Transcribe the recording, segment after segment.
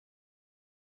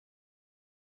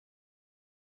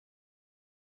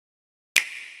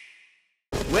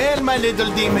Well, my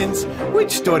little demons,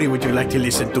 which story would you like to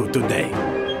listen to today?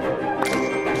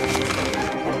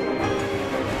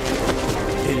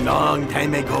 A long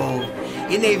time ago,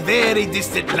 in a very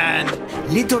distant land,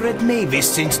 little Red Mavis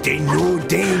sensed a new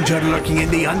danger lurking in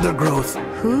the undergrowth.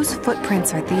 Whose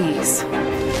footprints are these?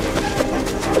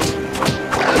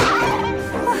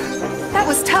 That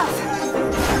was tough.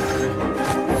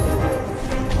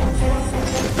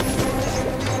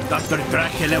 Dr.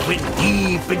 Dracula went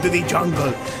deep into the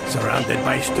jungle, surrounded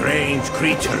by strange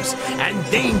creatures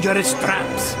and dangerous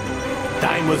traps.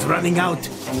 Time was running out.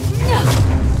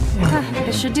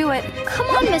 This should do it. Come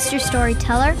on, Mr.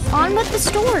 Storyteller. On with the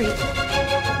story.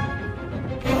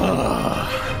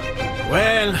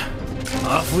 Well,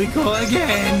 off we go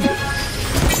again.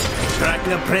 Drac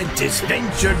the Apprentice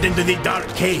ventured into the dark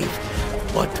cave.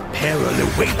 What peril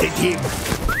awaited him?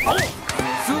 Oh,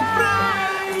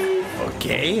 surprise!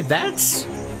 Okay, that's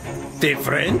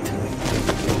different.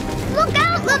 Look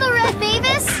out, little Red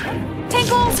Mavis!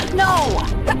 Tinkles, no!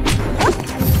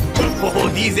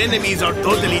 Oh, these enemies are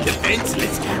totally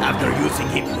defenseless after using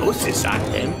hypnosis on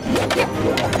them.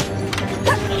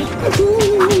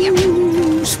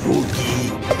 Ooh, spooky.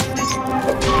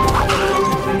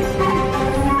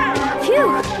 Phew,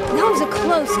 that was a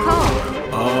close call.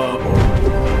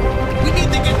 We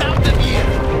need to get out of here.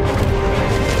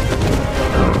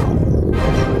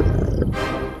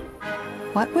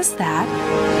 What was that?